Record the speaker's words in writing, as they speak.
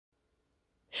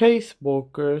Hey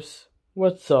smokers,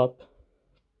 what's up?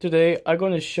 Today I'm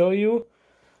gonna show you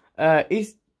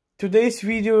today's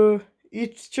video.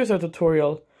 It's just a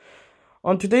tutorial.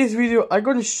 On today's video I'm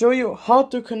gonna show you how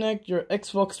to connect your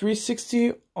Xbox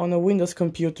 360 on a Windows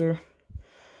computer.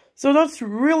 So that's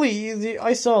really easy.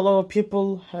 I saw a lot of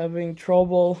people having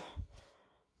trouble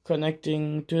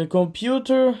connecting to the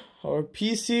computer or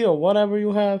PC or whatever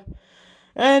you have,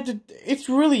 and it's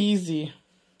really easy.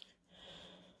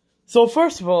 So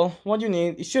first of all, what you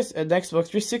need is just an Xbox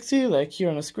 360, like here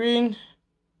on the screen,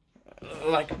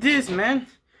 like this, man,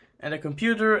 and a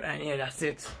computer, and yeah, that's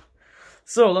it.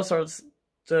 So let's start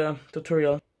the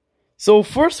tutorial. So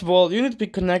first of all, you need to be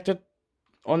connected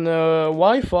on the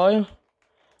Wi-Fi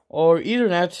or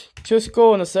Ethernet. Just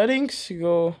go on the settings,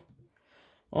 go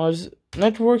on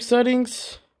network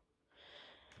settings,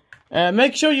 and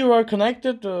make sure you are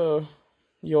connected to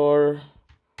your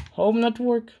home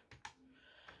network.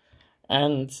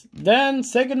 And then,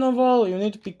 second of all, you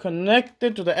need to be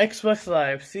connected to the Xbox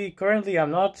Live. See, currently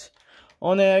I'm not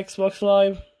on the Xbox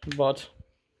Live, but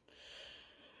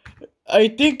I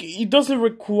think it doesn't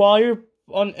require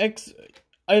Xbox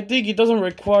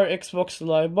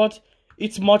Live, but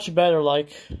it's much better.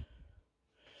 Like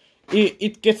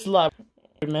it gets live,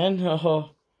 man.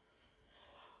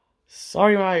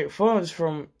 Sorry, my phone is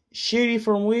from Shady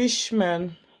from Wish,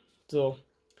 man. So.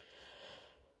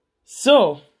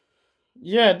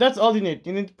 Yeah, that's all you need.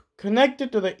 You need to connect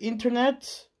it to the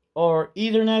internet or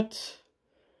Ethernet,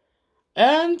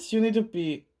 and you need to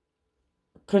be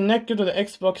connected to the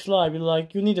Xbox Live.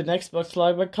 Like, you need an Xbox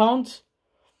Live account,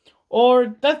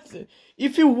 or that's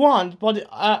if you want. But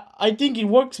I think it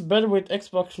works better with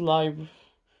Xbox Live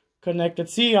connected.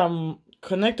 See, I'm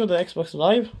connected to the Xbox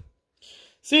Live.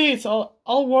 See, it's all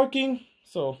working.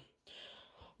 So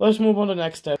let's move on to the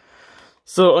next step.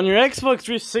 So on your Xbox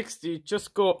 360,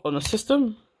 just go on the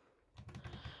system.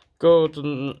 Go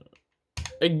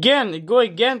again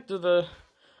to the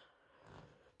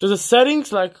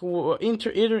settings, like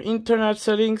internet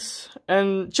settings,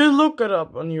 and just look it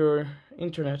up on your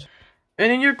internet.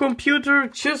 And in your computer,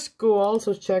 just go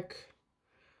also check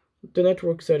the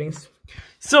network settings.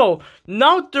 So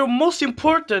now the most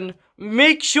important,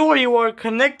 make sure you are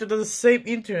connected to the same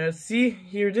internet. See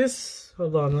here, this.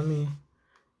 Hold on, let me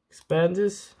expand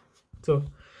this. So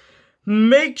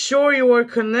make sure you are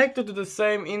connected to the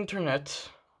same internet,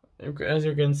 as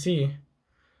you can see.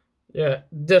 Yeah,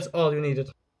 that's all you needed.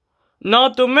 Now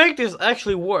to make this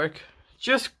actually work,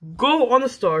 just go on the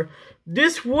start.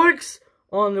 This works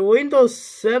on Windows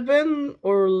 7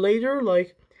 or later.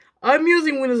 Like, I'm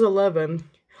using Windows 11.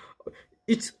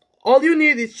 It's all you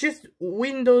need is just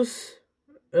Windows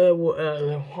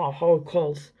how it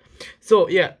calls. So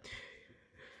yeah,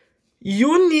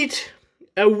 you need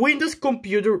a Windows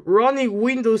computer running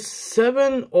Windows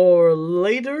 7 or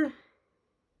later.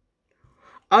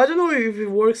 I don't know if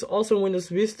it works also in Windows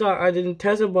Vista. I didn't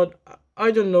test it, but I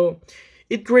don't know.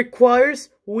 It requires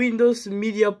Windows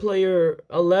Media Player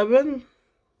 11.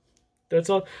 That's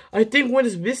all. I think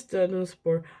Windows Vista doesn't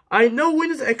support. I know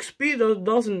Windows XP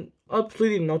doesn't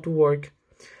absolutely not work.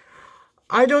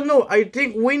 I don't know. I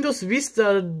think Windows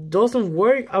Vista doesn't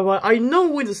work. I know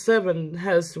Windows 7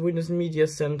 has Windows Media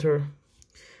Center.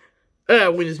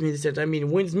 Windows Media Center. I mean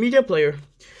Windows Media Player.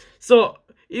 So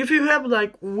if you have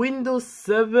like Windows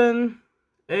 7,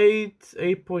 8,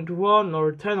 8.1,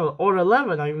 or 10, or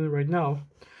 11, I mean right now.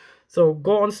 So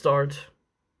go on start.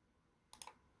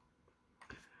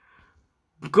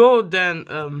 Go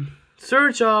then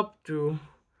search up to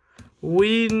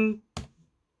Windows.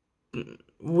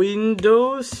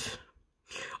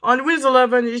 On Windows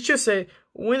 11, it should say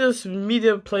Windows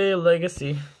Media Player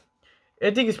Legacy. I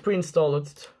think it's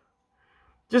pre-installed.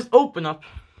 Just open up.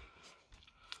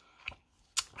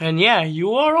 And yeah,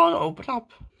 you are on open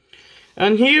up.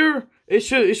 And here it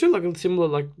should look similar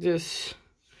like this.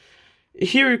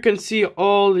 Here you can see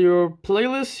all your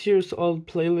playlists. Here's all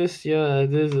playlists. Yeah,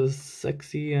 this is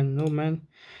sexy and no, man.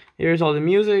 Here's all the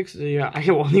music. So yeah, I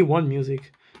have only one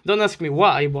music. Don't ask me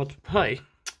why, but hey.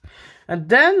 And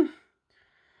then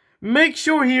make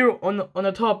sure here on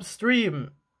the top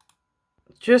stream,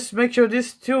 just make sure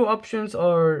these two options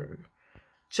are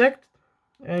checked,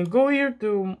 and go here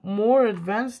to more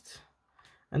advanced,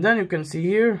 and then you can see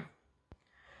here.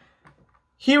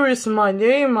 Here is my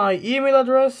name, my email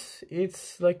address.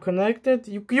 It's like connected.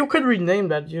 You can rename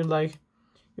that. You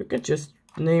can just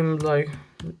name like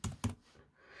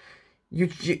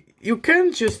you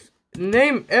can just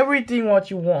name everything what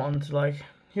you want. Like,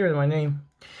 here's my name,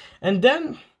 and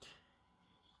then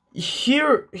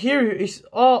here is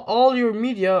all your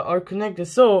media are connected.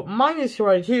 So mine is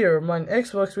right here, my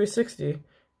Xbox 360.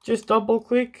 just double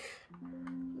click,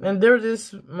 and there it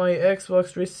is, my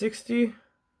Xbox 360.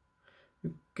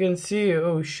 You can see,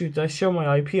 oh shoot, I show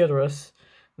my IP address.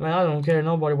 Man, I don't care,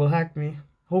 nobody will hack me,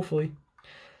 hopefully.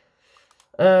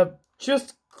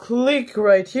 Just click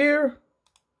right here,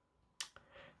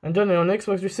 and then on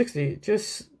Xbox 360,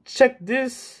 just check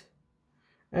this,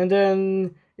 and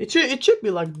then it should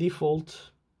be like default.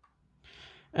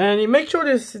 And you make sure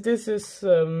this is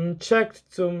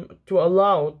checked to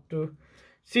allow to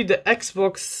see the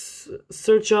Xbox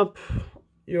search up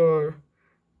your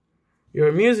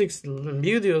music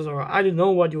videos, or I don't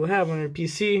know what you have on your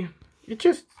PC. It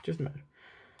just matter.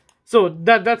 So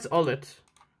that's all it.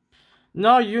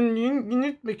 Now you need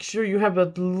to make sure you have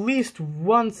at least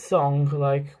one song.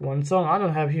 Like one song I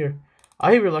don't have here.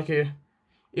 I have like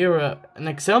an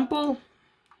example.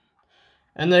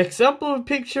 An example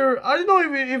picture. I don't know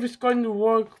if it's going to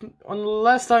work. On the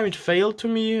last time it failed to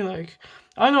me. Like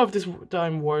I don't know if this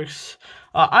time works.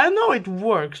 I know it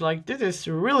works. Like this is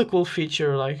a really cool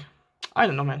feature. Like I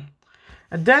don't know, man.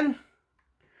 And then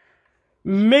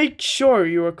make sure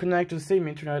you are connected to the same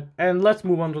internet. And let's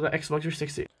move on to the Xbox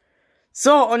 360.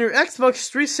 So on your Xbox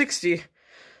 360,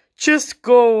 just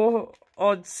go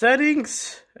on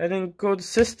settings and then go to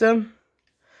system.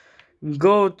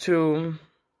 Go to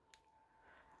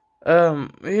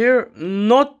here,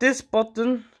 not this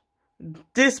button,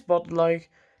 like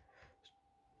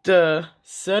the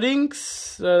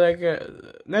settings, like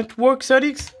network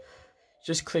settings.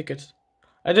 Just click it,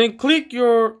 and then click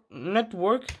your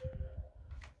network,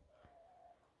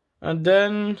 and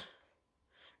then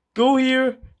go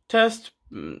here, test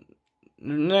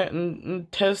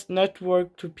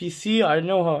network to PC. I don't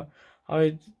know how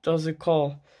it does it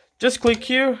call. Just click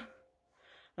here,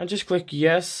 and just click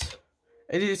yes.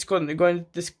 It is going to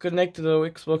disconnect to the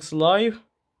Xbox Live.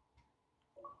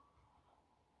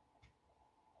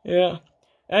 Yeah,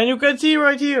 and you can see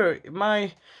right here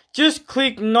just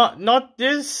click not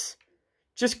this,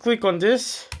 just click on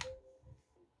this,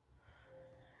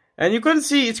 and you can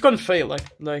see it's gonna fail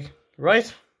like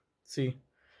right. See,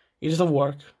 it doesn't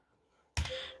work.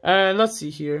 And let's see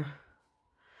here.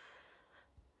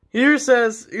 Here it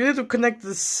says you need to connect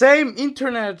the same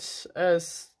internet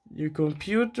as your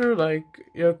computer, like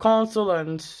your console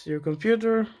and your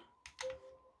computer.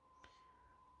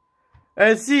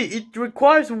 And see, it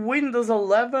requires Windows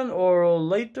 11 or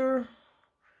later.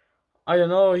 I don't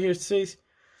know, here it says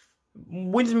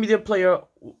Windows Media Player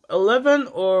 11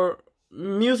 or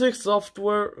Music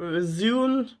Software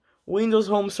Zune Windows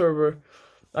Home Server.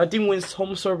 I think Windows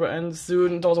Home Server and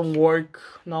Zune doesn't work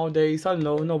nowadays. I don't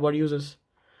know, nobody uses.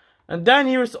 And then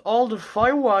here's all the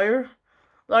FireWire.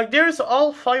 Like there's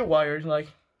all FireWire, like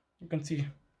you can see.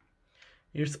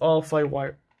 Here's all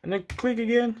FireWire. And then click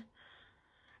again.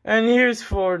 And here's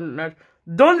for net.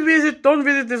 Don't visit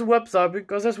this website,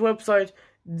 because this website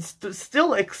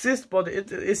still exists, but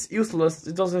it is useless.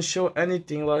 It doesn't show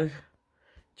anything, like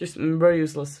just very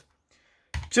useless.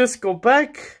 Just go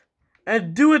back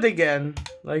and do it again.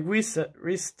 Like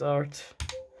restart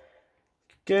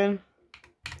again.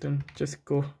 Then just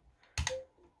go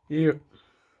here.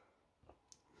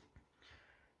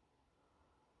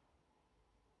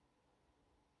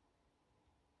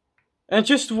 And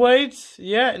just wait.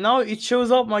 Yeah, now it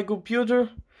shows up my computer.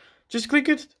 Just click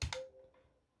it.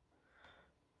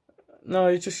 No,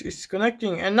 it's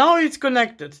connecting, and now it's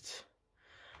connected.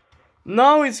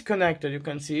 Now it's connected, you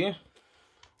can see.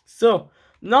 So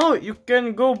now you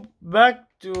can go back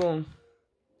to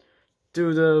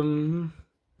the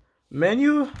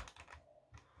menu,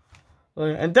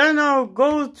 and then now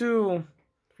go to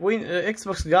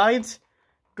Xbox Guides,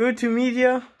 go to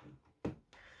Media,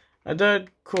 and then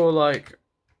go like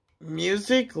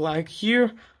music, like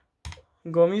here,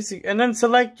 go music, and then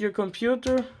select your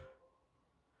computer,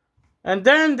 and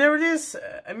then there it is,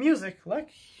 music, like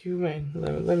human.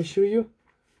 Let me show you.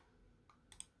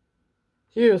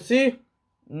 Here, see,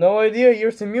 no idea.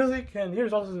 Here's the music, and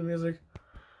here's also the music.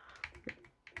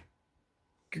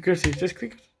 You can see, just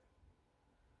click it.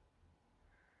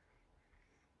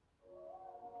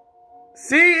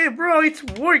 See, bro, it's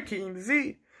working.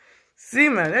 See,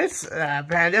 man,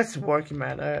 that's working,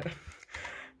 man.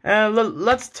 And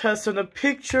let's test on the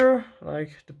picture,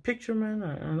 like the picture, man.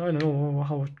 I don't know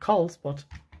how it calls, but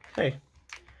hey,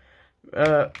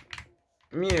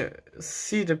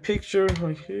 see the picture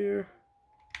right here.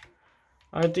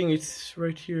 I think it's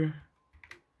right here.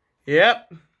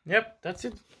 Yep, that's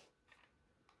it.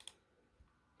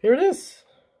 Here it is,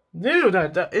 dude.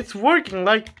 That it's working.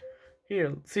 Like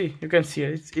here, see, you can see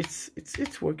it.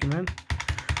 It's working, man.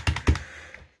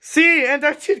 See, and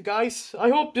that's it, guys. I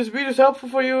hope this video is helpful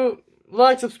for you.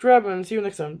 Like, subscribe, and see you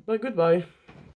next time. Bye, goodbye.